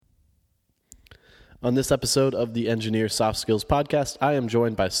On this episode of the Engineer Soft Skills Podcast, I am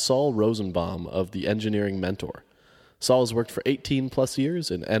joined by Saul Rosenbaum of the Engineering Mentor. Saul has worked for 18 plus years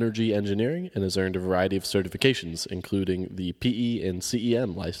in energy engineering and has earned a variety of certifications, including the PE and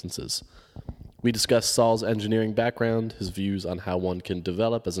CEM licenses. We discuss Saul's engineering background, his views on how one can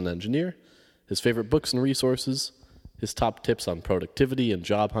develop as an engineer, his favorite books and resources, his top tips on productivity and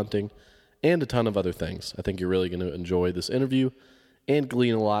job hunting, and a ton of other things. I think you're really going to enjoy this interview and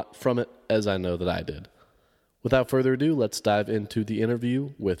glean a lot from it, as I know that I did. Without further ado, let's dive into the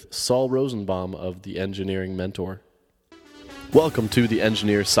interview with Saul Rosenbaum of the Engineering Mentor. Welcome to the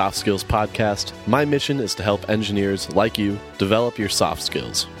Engineer Soft Skills Podcast. My mission is to help engineers like you develop your soft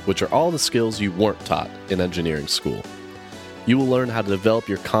skills, which are all the skills you weren't taught in engineering school. You will learn how to develop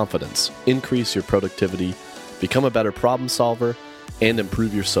your confidence, increase your productivity, become a better problem solver, and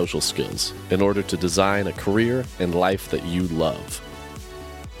improve your social skills in order to design a career and life that you love.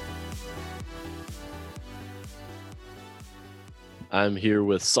 I'm here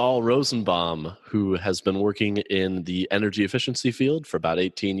with Saul Rosenbaum, who has been working in the energy efficiency field for about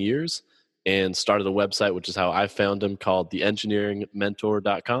 18 years and started a website, which is how I found him, called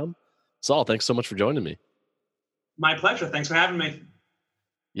theengineeringmentor.com. Saul, thanks so much for joining me. My pleasure. Thanks for having me.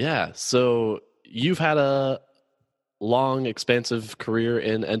 Yeah, so you've had a long, expansive career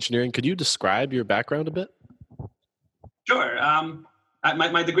in engineering. Could you describe your background a bit? Sure.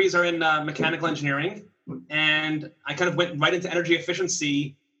 My degrees are in mechanical engineering, and I kind of went right into energy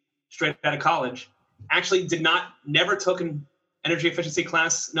efficiency straight out of college. Actually, never took an energy efficiency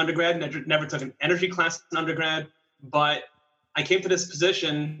class in undergrad, never took an energy class in undergrad, but I came to this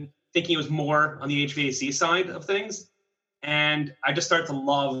position thinking it was more on the HVAC side of things, and I just started to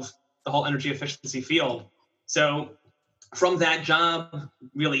love the whole energy efficiency field. So from that job,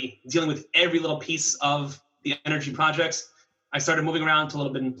 really dealing with every little piece of the energy projects, I started moving around to a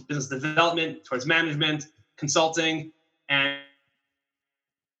little bit in business development, towards management, consulting, and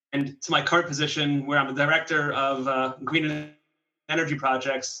to my current position where I'm the director of green energy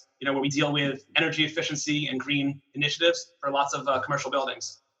projects, where we deal with energy efficiency and green initiatives for lots of commercial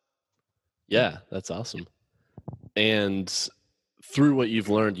buildings. Yeah, that's awesome. And through what you've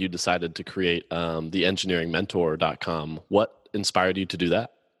learned, you decided to create the engineeringmentor.com. What inspired you to do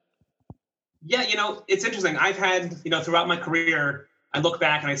that? Yeah, it's interesting. I've had, throughout my career, I look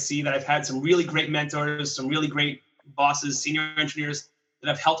back and I see that I've had some really great mentors, some really great bosses, senior engineers that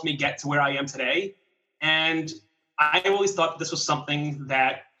have helped me get to where I am today. And I always thought this was something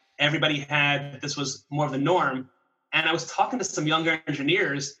that everybody had, this was more of the norm. And I was talking to some younger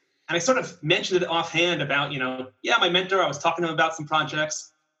engineers, and I sort of mentioned it offhand about, my mentor, I was talking to him about some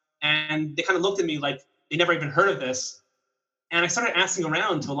projects, and they kind of looked at me like they never even heard of this. And I started asking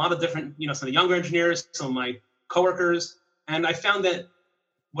around to a lot of different, some of the younger engineers, some of my coworkers, and I found that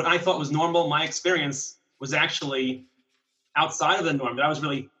what I thought was normal, my experience, was actually outside of the norm. That I was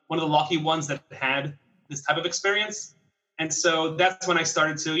really one of the lucky ones that had this type of experience. And so that's when I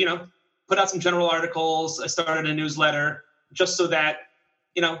started to, put out some general articles. I started a newsletter just so that,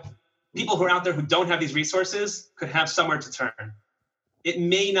 people who are out there who don't have these resources could have somewhere to turn. It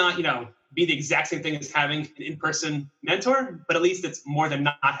may not, be the exact same thing as having an in-person mentor, but at least it's more than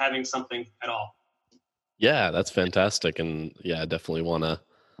not having something at all. Yeah, that's fantastic. And yeah, I definitely want to,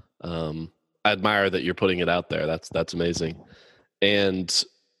 I admire that you're putting it out there. That's amazing. And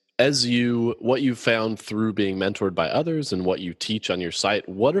what you found through being mentored by others and what you teach on your site,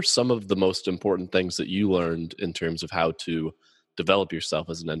 what are some of the most important things that you learned in terms of how to develop yourself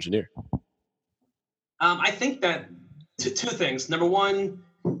as an engineer? I think that two things. Number one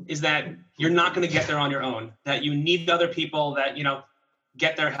is that you're not going to get there on your own, that you need other people that,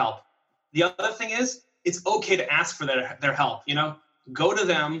 get their help. The other thing is it's okay to ask for their help, go to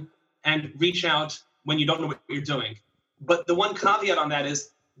them and reach out when you don't know what you're doing. But the one caveat on that is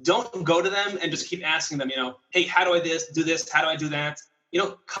don't go to them and just keep asking them, hey, how do I do this? How do I do that?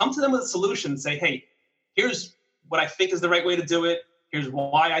 Come to them with a solution. Say, hey, here's what I think is the right way to do it. Here's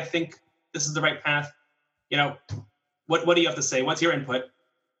why I think this is the right path. What do you have to say? What's your input?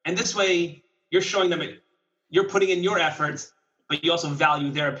 And this way you're showing them you're putting in your efforts, but you also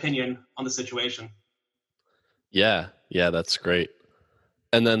value their opinion on the situation. Yeah, that's great.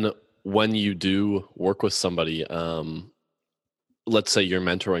 And then when you do work with somebody, let's say you're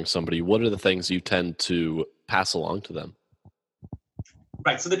mentoring somebody, what are the things you tend to pass along to them?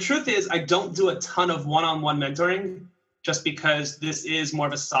 Right. So the truth is I don't do a ton of one-on-one mentoring just because this is more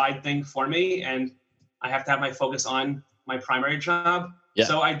of a side thing for me and I have to have my focus on my primary job. Yeah.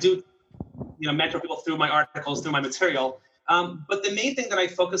 So I do, mentor people through my articles, through my material. But the main thing that I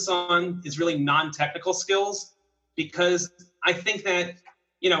focus on is really non-technical skills, because I think that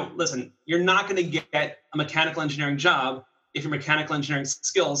listen, you're not going to get a mechanical engineering job if your mechanical engineering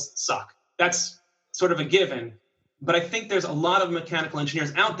skills suck. That's sort of a given. But I think there's a lot of mechanical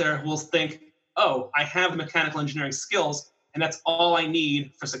engineers out there who will think, oh, I have the mechanical engineering skills, and that's all I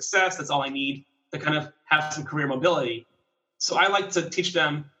need for success. That's all I need to kind of have some career mobility. So I like to teach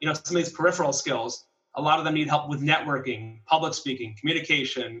them, some of these peripheral skills. A lot of them need help with networking, public speaking,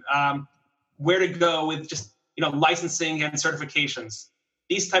 communication, where to go with just, licensing and certifications.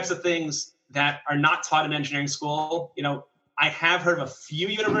 These types of things that are not taught in engineering school. I have heard of a few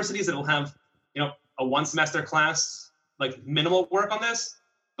universities that will have, a one semester class, like minimal work on this,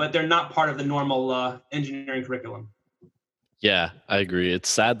 but they're not part of the normal engineering curriculum. Yeah, I agree. It's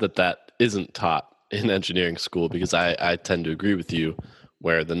sad that isn't taught in engineering school, because I tend to agree with you,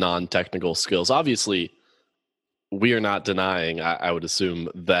 where the non-technical skills, obviously, we are not denying, I would assume,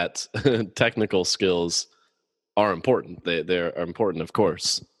 that technical skills are important. They're important, of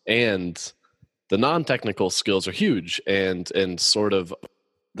course. And the non-technical skills are huge and sort of,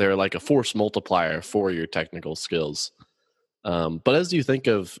 they're like a force multiplier for your technical skills. But as you think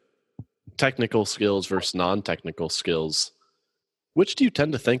of technical skills versus non-technical skills, which do you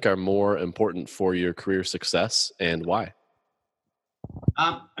tend to think are more important for your career success, and why?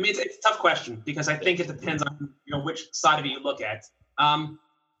 It's a tough question, because I think it depends on which side of it you look at.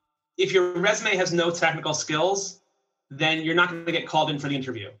 If your resume has no technical skills, then you're not going to get called in for the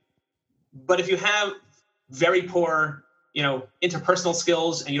interview. But if you have very poor, interpersonal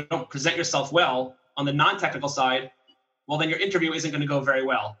skills, and you don't present yourself well on the non-technical side, well, then your interview isn't going to go very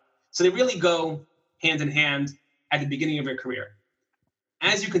well. So they really go hand in hand at the beginning of your career.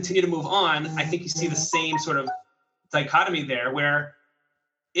 As you continue to move on, I think you see the same sort of dichotomy there, where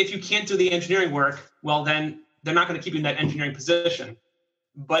if you can't do the engineering work, well, then they're not going to keep you in that engineering position.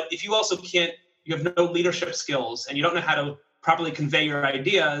 But if you also you have no leadership skills, and you don't know how to properly convey your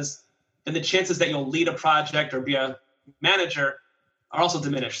ideas, then the chances that you'll lead a project or be a manager are also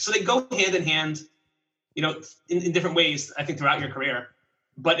diminished. So they go hand in hand, in different ways, I think, throughout your career.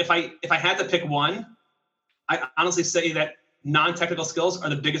 But if I had to pick one, I honestly say that non-technical skills are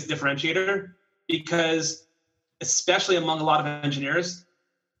the biggest differentiator, because especially among a lot of engineers,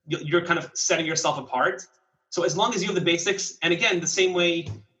 you're kind of setting yourself apart. So as long as you have the basics, and again, the same way,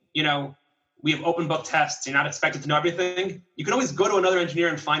 we have open book tests, you're not expected to know everything. You can always go to another engineer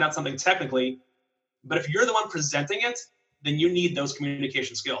and find out something technically, but if you're the one presenting it, then you need those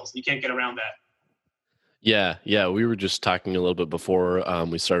communication skills. You can't get around that. Yeah. We were just talking a little bit before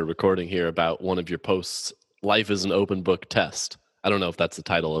we started recording here about one of your posts, Life is an Open Book Test. I don't know if that's the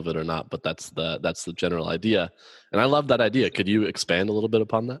title of it or not, but that's the general idea. And I love that idea. Could you expand a little bit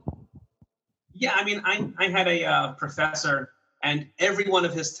upon that? Yeah, I had a professor, and every one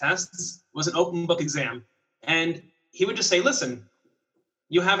of his tests was an open book exam. And he would just say, listen,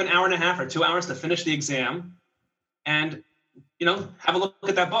 you have an hour and a half or 2 hours to finish the exam, and, have a look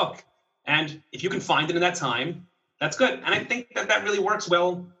at that book. And if you can find it in that time, that's good. And I think that really works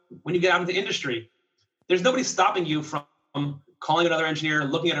well when you get out into industry. There's nobody stopping you from calling another engineer,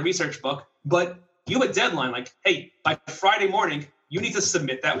 looking at a research book, but you have a deadline, like, hey, by Friday morning, you need to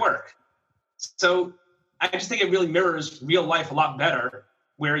submit that work. So I just think it really mirrors real life a lot better,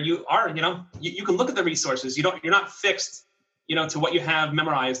 where you are, you can look at the resources. You're not fixed, to what you have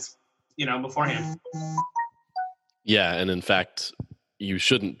memorized, beforehand. Yeah. And in fact, you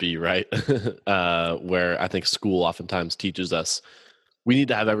shouldn't be, right? Where I think school oftentimes teaches us we need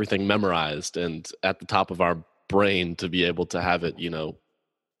to have everything memorized and at the top of our brain to be able to have it,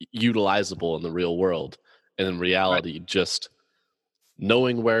 utilizable in the real world. And in reality, right, just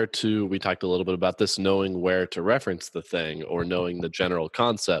knowing we talked a little bit about this, knowing where to reference the thing, or knowing the general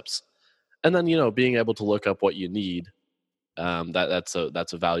concepts, and then, being able to look up what you need. That's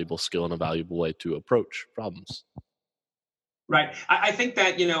a valuable skill and a valuable way to approach problems. Right. I think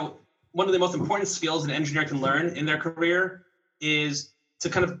that, one of the most important skills an engineer can learn in their career is to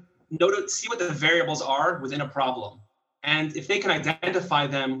kind of see what the variables are within a problem. And if they can identify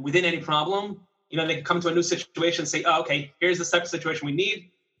them within any problem, they can come to a new situation and say, oh, okay, here's the type of situation we need.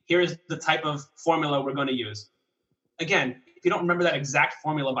 Here's the type of formula we're going to use. Again, if you don't remember that exact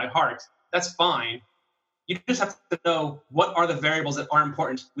formula by heart, that's fine. You just have to know what are the variables that are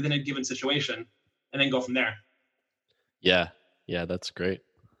important within a given situation, and then go from there. Yeah, that's great.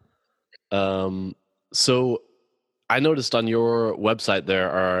 So I noticed on your website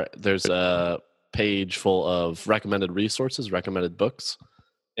there's a page full of recommended resources, recommended books,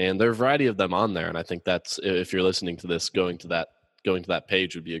 and there are a variety of them on there. And I think that's, if you're listening to this, going to that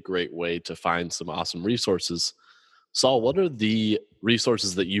page would be a great way to find some awesome resources. Saul, what are the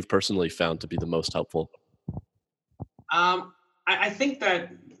resources that you've personally found to be the most helpful? I I think that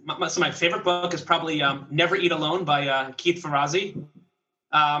so my favorite book is probably Never Eat Alone by Keith Ferrazzi.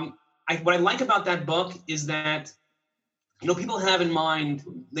 What I like about that book is that, people have in mind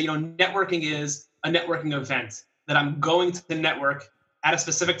that, networking is a networking event, that I'm going to network at a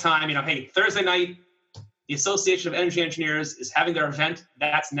specific time. Hey, Thursday night, the Association of Energy Engineers is having their event.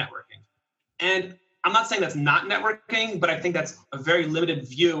 That's networking. And I'm not saying that's not networking, but I think that's a very limited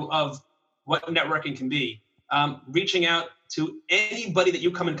view of what networking can be. Reaching out to anybody that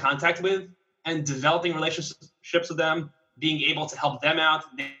you come in contact with and developing relationships with them, being able to help them out,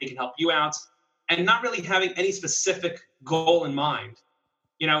 they can help you out, and not really having any specific goal in mind.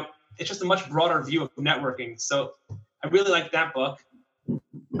 It's just a much broader view of networking. So I really like that book.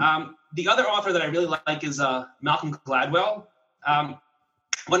 The other author that I really like is Malcolm Gladwell.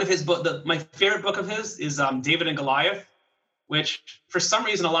 One of his my favorite book of his is David and Goliath, which for some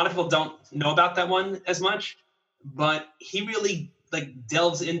reason a lot of people don't know about that one as much, but he really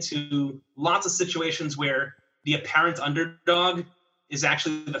delves into lots of situations where the apparent underdog is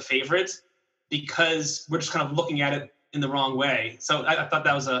actually the favorite, because we're just kind of looking at it in the wrong way. So I thought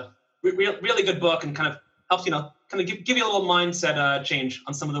that was a really good book, and kind of helps, kind of give you a little mindset change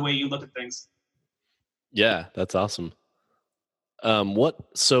on some of the way you look at things. Yeah, that's awesome.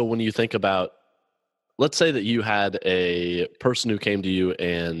 So when you think about, let's say that you had a person who came to you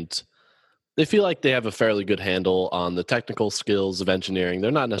and they feel like they have a fairly good handle on the technical skills of engineering.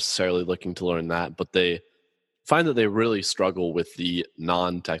 They're not necessarily looking to learn that, but they find that they really struggle with the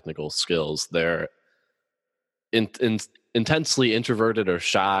non-technical skills. They're intensely introverted or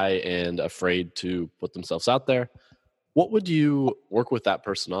shy and afraid to put themselves out there. What would you work with that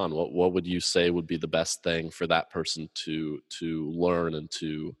person on? What would you say would be the best thing for that person to learn and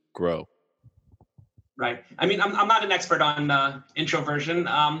to grow? Right. I mean, I'm not an expert on introversion,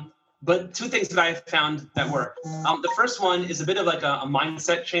 but two things that I have found that work. The first one is a bit of like a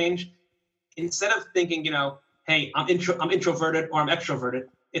mindset change. Instead of thinking, hey, I'm introverted or I'm extroverted,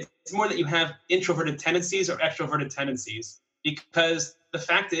 it's more that you have introverted tendencies or extroverted tendencies. Because the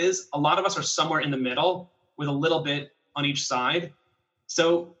fact is, a lot of us are somewhere in the middle with a little bit on each side.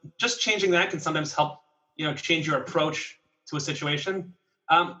 So just changing that can sometimes help, change your approach to a situation.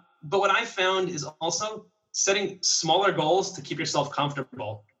 But what I found is also setting smaller goals to keep yourself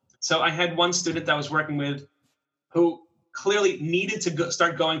comfortable. So I had one student that I was working with who clearly needed to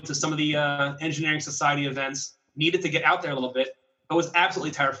start going to some of the engineering society events, needed to get out there a little bit, but was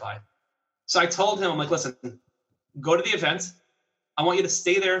absolutely terrified. So I told him, I'm like, listen, go to the event. I want you to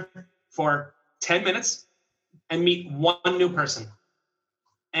stay there for 10 minutes and meet one new person.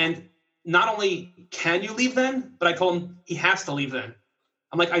 And not only can you leave then, but I told him he has to leave then.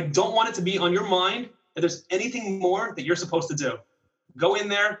 I'm like, I don't want it to be on your mind that there's anything more that you're supposed to do. Go in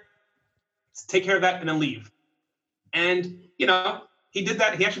there, take care of that, and then leave. And, he did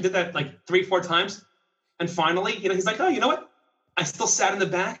that. He actually did that like 3-4 times. And finally, he's like, oh, you know what? I still sat in the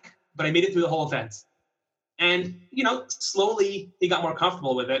back, but I made it through the whole event. And, slowly he got more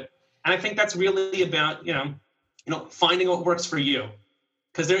comfortable with it. And I think that's really about, finding what works for you.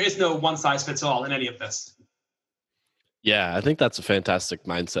 Because there is no one size fits all in any of this. Yeah, I think that's a fantastic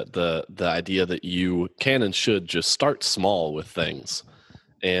mindset. The idea that you can and should just start small with things.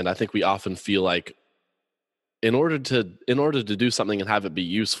 And I think we often feel like in order to do something and have it be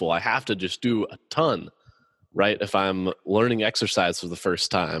useful, I have to just do a ton, right? If I'm learning exercise for the first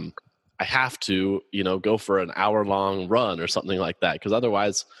time, I have to, go for an hour-long run or something like that, because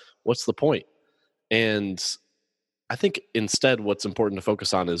otherwise, what's the point? And I think instead what's important to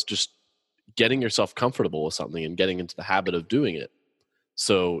focus on is just getting yourself comfortable with something and getting into the habit of doing it.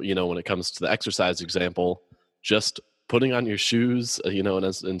 So, when it comes to the exercise example, just putting on your shoes,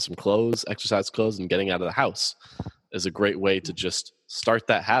 and some clothes, exercise clothes, and getting out of the house is a great way to just start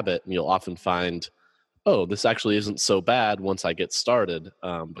that habit. And you'll often find, oh, this actually isn't so bad once I get started.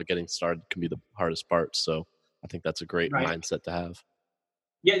 But getting started can be the hardest part. So I think that's a great mindset to have.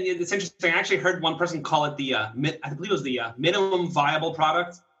 Yeah, it's interesting. I actually heard one person call it the, I believe it was the minimum viable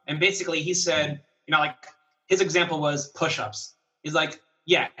product. And basically he said, his example was push-ups. He's like,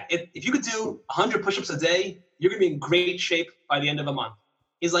 yeah, if you could do 100 push-ups a day, you're going to be in great shape by the end of a month.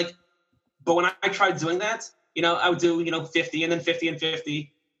 He's like, but when I tried doing that, I would do, 50 and then 50 and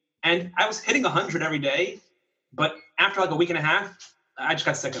 50. And I was hitting 100 every day. But after like a week and a half, I just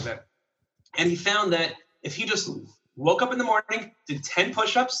got sick of it. And he found that if he just woke up in the morning, did 10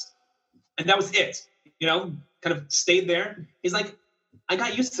 push-ups, and that was it, kind of stayed there. He's like, I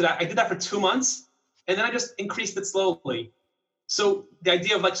got used to that. I did that for 2 months, and then I just increased it slowly. So the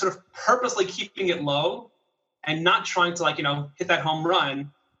idea of sort of purposely keeping it low and not trying to hit that home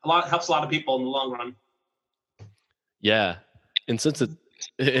run helps a lot of people in the long run. Yeah. And since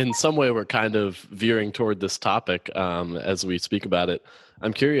in some way we're kind of veering toward this topic as we speak about it,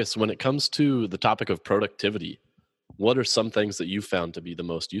 I'm curious, when it comes to the topic of productivity, what are some things that you found to be the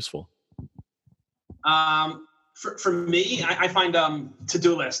most useful? For me, I find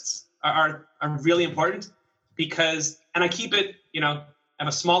to-do lists are really important because, and I keep it, I have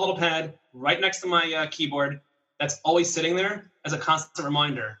a small little pad right next to my keyboard that's always sitting there as a constant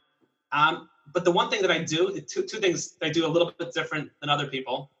reminder. But the one thing that I do, two things that I do a little bit different than other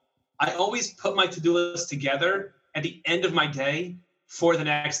people. I always put my to-do list together at the end of my day for the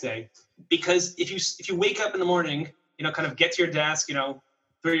next day. Because if you wake up in the morning, kind of get to your desk,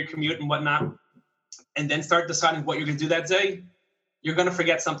 through your commute and whatnot, and then start deciding what you're going to do that day, you're going to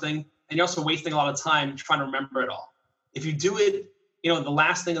forget something, and you're also wasting a lot of time trying to remember it all. If you do it, the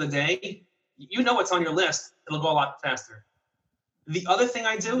last thing of the day, what's on your list, it'll go a lot faster. The other thing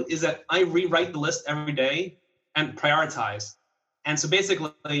I do is that I rewrite the list every day and prioritize. And so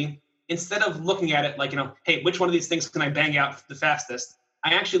basically, instead of looking at it like, hey, which one of these things can I bang out the fastest?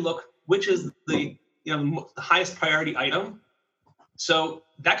 I actually look, which is the highest priority item. So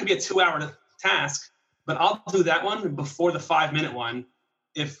that could be a 2-hour task, but I'll do that one before the 5-minute one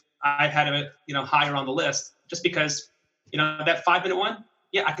if I've had it, higher on the list, just because, that 5-minute one,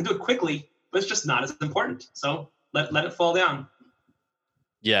 yeah, I can do it quickly, but it's just not as important. So let it fall down.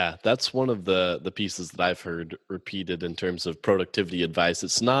 Yeah, that's one of the pieces that I've heard repeated in terms of productivity advice.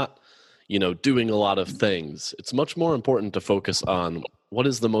 It's not, doing a lot of things. It's much more important to focus on what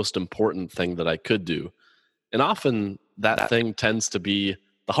is the most important thing that I could do. And often that thing tends to be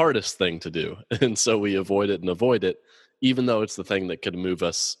the hardest thing to do. And so we avoid it, even though it's the thing that could move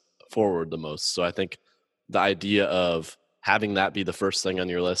us forward the most. So I think the idea of having that be the first thing on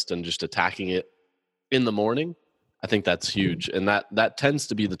your list and just attacking it in the morning, I think that's huge. And that tends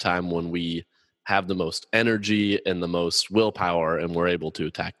to be the time when we have the most energy and the most willpower, and we're able to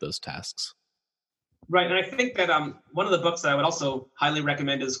attack those tasks. Right. And I think that one of the books that I would also highly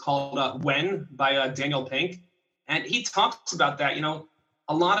recommend is called When by Daniel Pink. And he talks about that.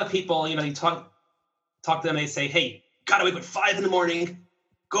 A lot of people, you talk to them, they say, hey, gotta wake up at 5 a.m,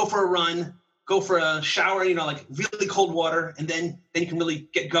 go for a run, go for a shower, like really cold water, and then you can really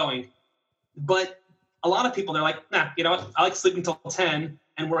get going. But a lot of people, they're like, nah, I like sleeping until 10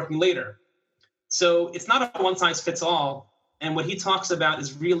 and working later. So it's not a one size fits all. And what he talks about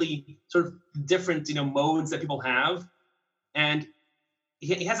is really sort of different, modes that people have. And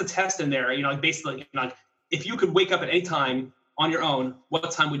he has a test in there, basically, if you could wake up at any time on your own, what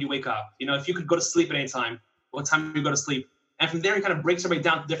time would you wake up? If you could go to sleep at any time, what time would you go to sleep? And from there, he kind of breaks everybody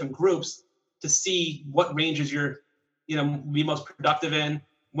down to different groups to see what ranges you're, be most productive in,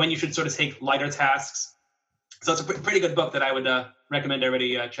 when you should sort of take lighter tasks. So it's a pretty good book that I would recommend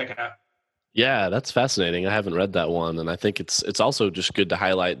everybody check out. Yeah, that's fascinating. I haven't read that one. And I think it's also just good to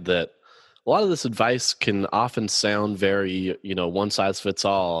highlight that a lot of this advice can often sound very, one size fits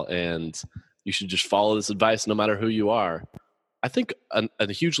all, and you should just follow this advice no matter who you are. I think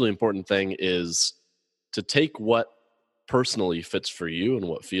a hugely important thing is to take what personally fits for you and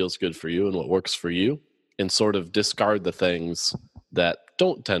what feels good for you and what works for you, and sort of discard the things that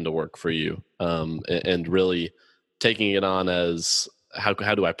don't tend to work for you, and really taking it on as how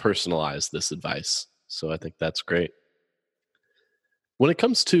do I personalize this advice? So I think that's great. When it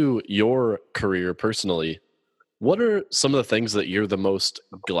comes to your career personally, what are some of the things that you're the most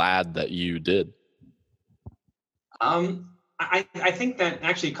glad that you did? I think that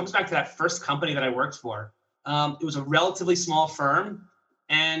actually it comes back to that first company that I worked for. It was a relatively small firm,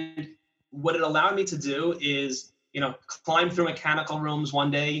 and what it allowed me to do is, climb through mechanical rooms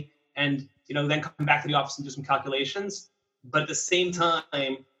one day and, then come back to the office and do some calculations. But at the same time,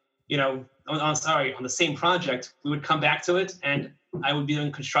 on the same project, we would come back to it and I would be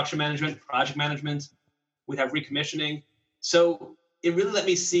doing construction management, project management. We'd have recommissioning. So it really let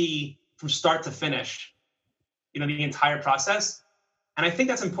me see from start to finish, the entire process. And I think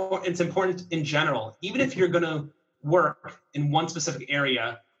that's important. It's important in general, even if you're going to work in one specific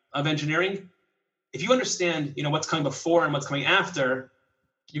area of engineering, if you understand, what's coming before and what's coming after,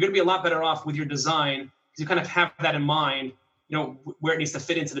 you're going to be a lot better off with your design because you kind of have that in mind, where it needs to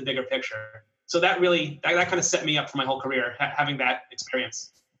fit into the bigger picture. So that kind of set me up for my whole career, having that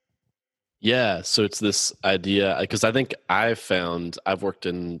experience. Yeah, so it's this idea, because I think I've worked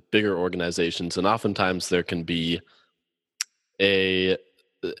in bigger organizations, and oftentimes there can be a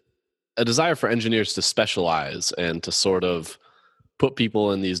desire for engineers to specialize and to sort of put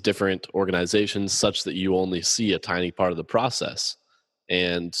people in these different organizations such that you only see a tiny part of the process.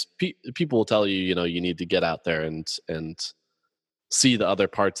 And people will tell you, you need to get out there and see the other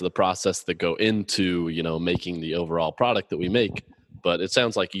parts of the process that go into, making the overall product that we make. But it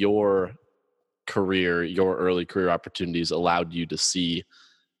sounds like your early career opportunities allowed you to see,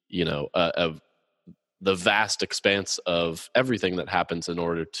 the vast expanse of everything that happens in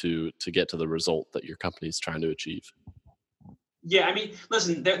order to get to the result that your company is trying to achieve. Yeah, I mean,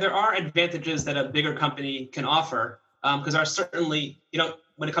 listen, there are advantages that a bigger company can offer, because there are certainly,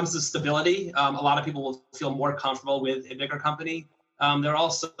 when it comes to stability, a lot of people will feel more comfortable with a bigger company. There are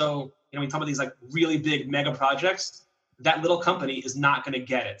also, when you talk about these like really big mega projects, that little company is not going to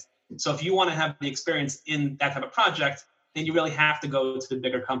get it. So if you want to have the experience in that type of project, then you really have to go to the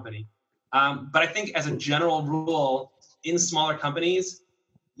bigger company. But I think as a general rule, in smaller companies,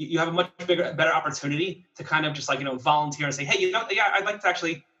 you have a much better opportunity to kind of just like, volunteer and say, hey, I'd like to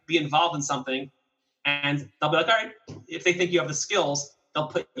actually be involved in something. And they'll be like, all right, if they think you have the skills, they'll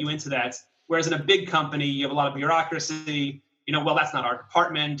put you into that. Whereas in a big company, you have a lot of bureaucracy, well, that's not our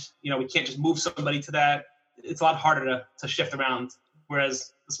department. We can't just move somebody to that. It's a lot harder to shift around.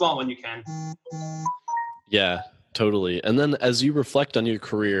 Whereas the small one, you can. Yeah, totally. And then as you reflect on your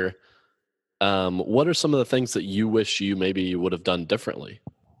career, what are some of the things that you wish you maybe would have done differently?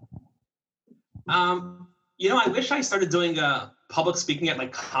 I wish I started doing public speaking at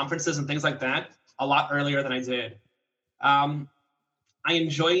like conferences and things like that a lot earlier than I did. I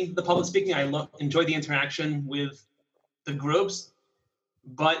enjoy the public speaking. I enjoy the interaction with the groups,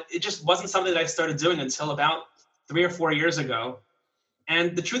 but it just wasn't something that I started doing until about 3 or 4 years ago.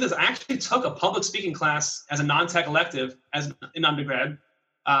 And the truth is, I actually took a public speaking class as a non-tech elective as in undergrad.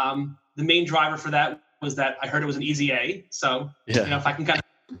 The main driver for that was that I heard it was an easy A. So, if I can kind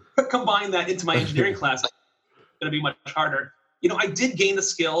of combine that into my engineering class, it's going to be much harder. I did gain the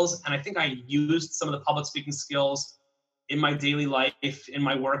skills, and I think I used some of the public speaking skills in my daily life, in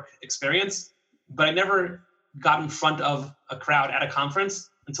my work experience, but I never got in front of a crowd at a conference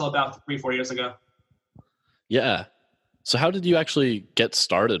until about 3-4 years ago. Yeah. So how did you actually get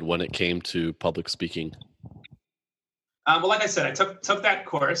started when it came to public speaking? Well, like I said, I took that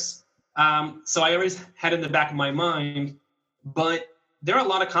course. So I always had in the back of my mind, but there are a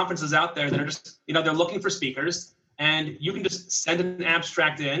lot of conferences out there that are just, they're looking for speakers, and you can just send an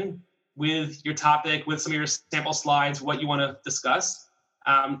abstract in with your topic, with some of your sample slides, what you want to discuss.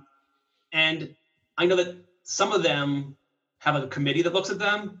 And I know that some of them have a committee that looks at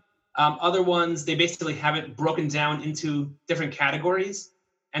them. Other ones, they basically have it broken down into different categories,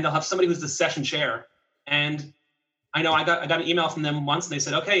 and they'll have somebody who's the session chair. And I know I got an email from them once, and they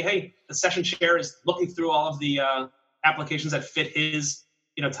said, okay, hey, the session chair is looking through all of the applications that fit his,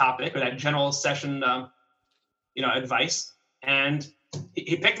 topic or that general session, advice. And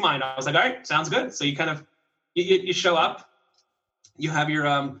he picked mine. I was like, all right, sounds good. So you kind of, you show up, you have your,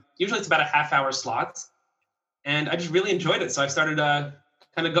 usually it's about a half-hour slot. And I just really enjoyed it. So I started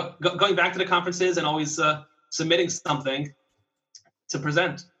kind of going back to the conferences and always submitting something to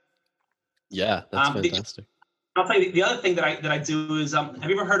present. Yeah, that's fantastic. I'll tell you, the other thing that I do is, have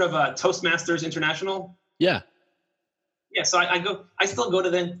you ever heard of Toastmasters International? Yeah. Yeah, so I still go to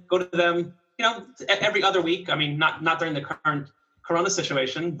them, every other week. I mean, not during the current Corona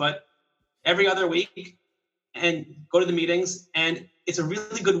situation, but every other week, and go to the meetings. And it's a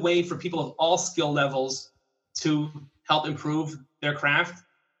really good way for people of all skill levels to help improve their craft.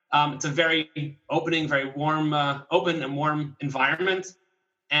 It's a very opening, very warm, open and warm environment.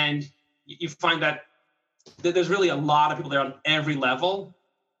 And you find that there's really a lot of people there on every level.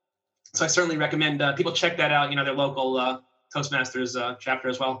 So I certainly recommend people check that out, their local Toastmasters chapter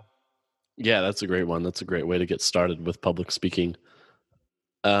as well. Yeah, that's a great one. That's a great way to get started with public speaking.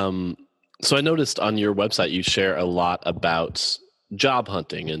 So I noticed on your website you share a lot about job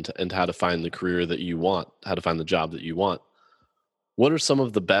hunting and how to find the career that you want, how to find the job that you want. What are some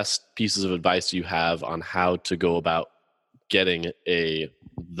of the best pieces of advice you have on how to go about getting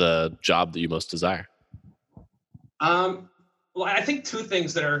the job that you most desire? Well, I think two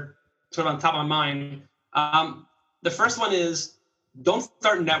things that are sort of on top of my mind. The first one is, don't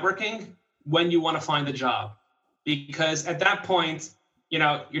start networking when you want to find the job, because at that point,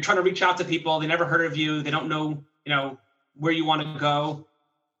 you're trying to reach out to people. They never heard of you. They don't know, where you want to go.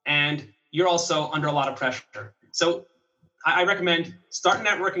 And you're also under a lot of pressure. So I recommend start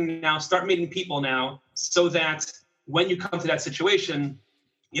networking now, start meeting people now, so that when you come to that situation,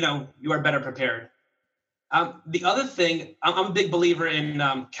 you are better prepared. The other thing, I'm a big believer in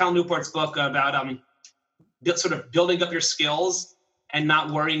Cal Newport's book about sort of building up your skills and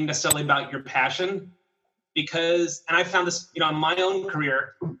not worrying necessarily about your passion. Because, and I found this, in my own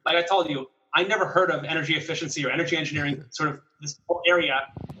career, like I told you, I never heard of energy efficiency or energy engineering, sort of this whole area,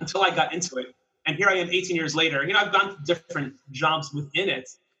 until I got into it. And here I am 18 years later. I've gone through different jobs within it,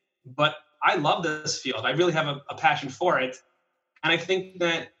 but I love this field. I really have a passion for it. And I think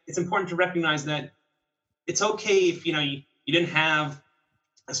that it's important to recognize that it's okay if, you didn't have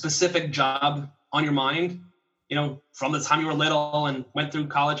a specific job on your mind, from the time you were little and went through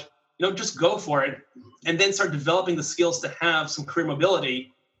college. Just go for it and then start developing the skills to have some career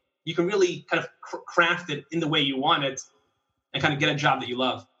mobility. You can really kind of craft it in the way you want it and kind of get a job that you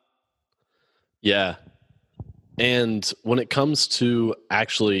love. Yeah. And when it comes to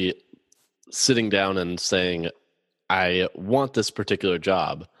actually sitting down and saying, I want this particular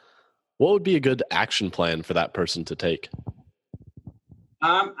job, what would be a good action plan for that person to take?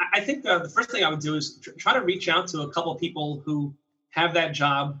 I think the first thing I would do is try to reach out to a couple of people who have that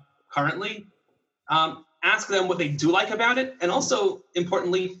job currently. Ask them what they do like about it. And also,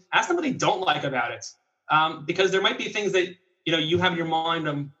 importantly, ask them what they don't like about it. Because there might be things that, you have in your mind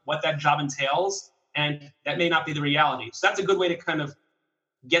on what that job entails, and that may not be the reality. So that's a good way to kind of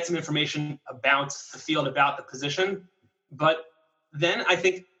get some information about the field, about the position. But then I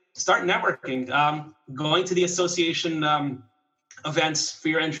think start networking, going to the association events for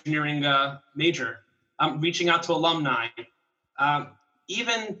your engineering major, reaching out to alumni,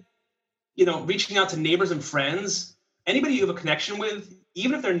 even, reaching out to neighbors and friends, anybody you have a connection with,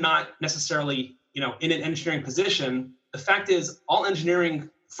 even if they're not necessarily, in an engineering position. The fact is all engineering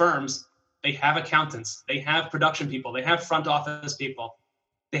firms, they have accountants, they have production people, they have front office people,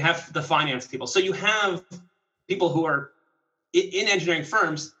 they have the finance people. So you have people who are in engineering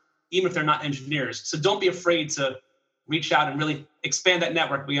firms, even if they're not engineers. So don't be afraid to reach out and really expand that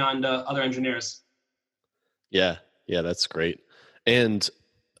network beyond other engineers. Yeah, that's great. And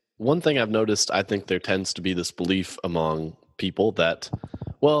one thing I've noticed, I think there tends to be this belief among people that,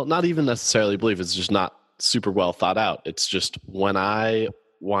 well, not even necessarily belief, it's just not super well thought out. It's just when I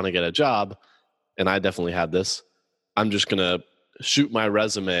want to get a job, and I definitely had this, I'm just going to shoot my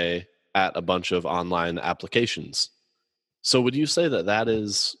resume at a bunch of online applications. So would you say that that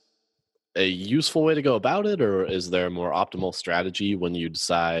is a useful way to go about it, or is there a more optimal strategy when you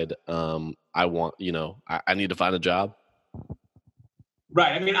decide I need to find a job?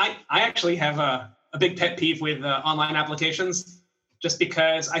 Right. I mean, I actually have a big pet peeve with online applications, just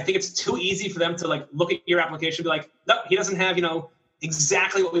because I think it's too easy for them to look at your application and be like, no, he doesn't have,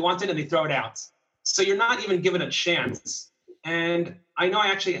 exactly what we wanted, and they throw it out. So you're not even given a chance. And I know I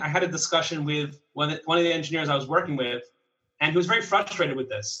had a discussion with one of the engineers I was working with, and he was very frustrated with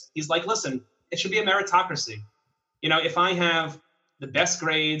this. He's like, listen, it should be a meritocracy. If I have the best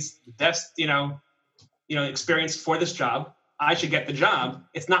grades, the best, experience for this job, I should get the job.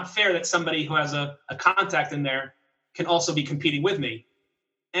 It's not fair that somebody who has a contact in there can also be competing with me.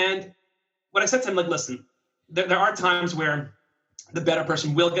 And what I said to him, listen, there are times where the better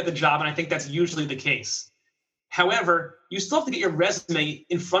person will get the job, and I think that's usually the case. However, you still have to get your resume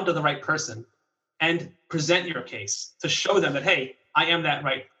in front of the right person and present your case to show them that, hey, I am that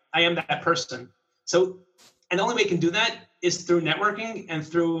person. So, and the only way you can do that is through networking and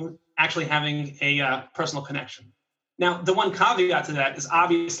through actually having a personal connection. Now, the one caveat to that is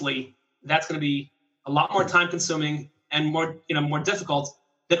obviously that's going to be a lot more time consuming and more difficult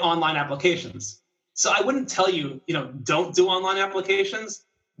than online applications. So I wouldn't tell you, don't do online applications,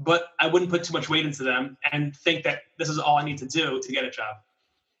 but I wouldn't put too much weight into them and think that this is all I need to do to get a job.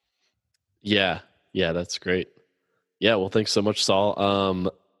 Yeah, that's great. Yeah, well, thanks so much,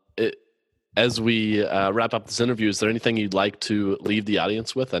 Saul. As we wrap up this interview, is there anything you'd like to leave the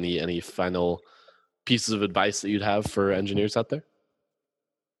audience with? Any final pieces of advice that you'd have for engineers out there?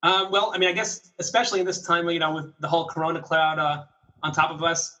 Well, I mean, I guess especially in this time, with the whole Corona cloud on top of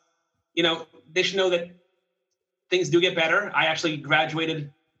us, they should know that things do get better. I actually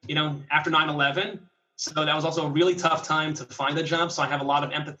graduated, after 9/11. So that was also a really tough time to find a job. So I have a lot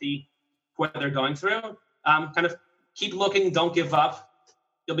of empathy for what they're going through. Kind of keep looking, don't give up.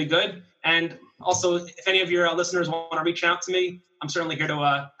 You'll be good. And also, if any of your listeners want to reach out to me, I'm certainly here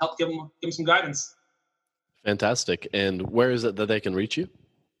to help give them some guidance. Fantastic. And where is it that they can reach you?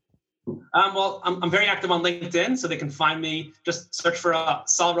 Well, I'm very active on LinkedIn, so they can find me. Just search for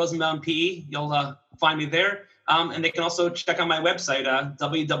Saul Rosenbaum PE. You'll find me there. And they can also check out my website,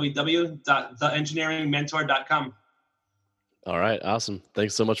 www.theengineeringmentor.com. All right. Awesome.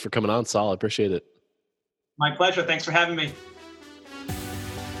 Thanks so much for coming on, Saul. I appreciate it. My pleasure. Thanks for having me.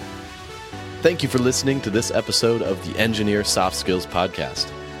 Thank you for listening to this episode of the Engineer Soft Skills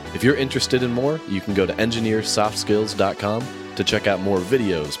Podcast. If you're interested in more, you can go to engineersoftskills.com to check out more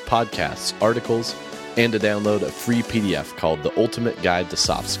videos, podcasts, articles, and to download a free PDF called The Ultimate Guide to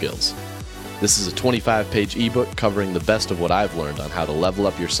Soft Skills. This is a 25-page ebook covering the best of what I've learned on how to level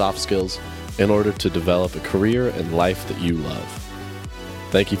up your soft skills in order to develop a career and life that you love.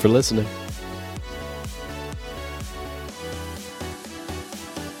 Thank you for listening.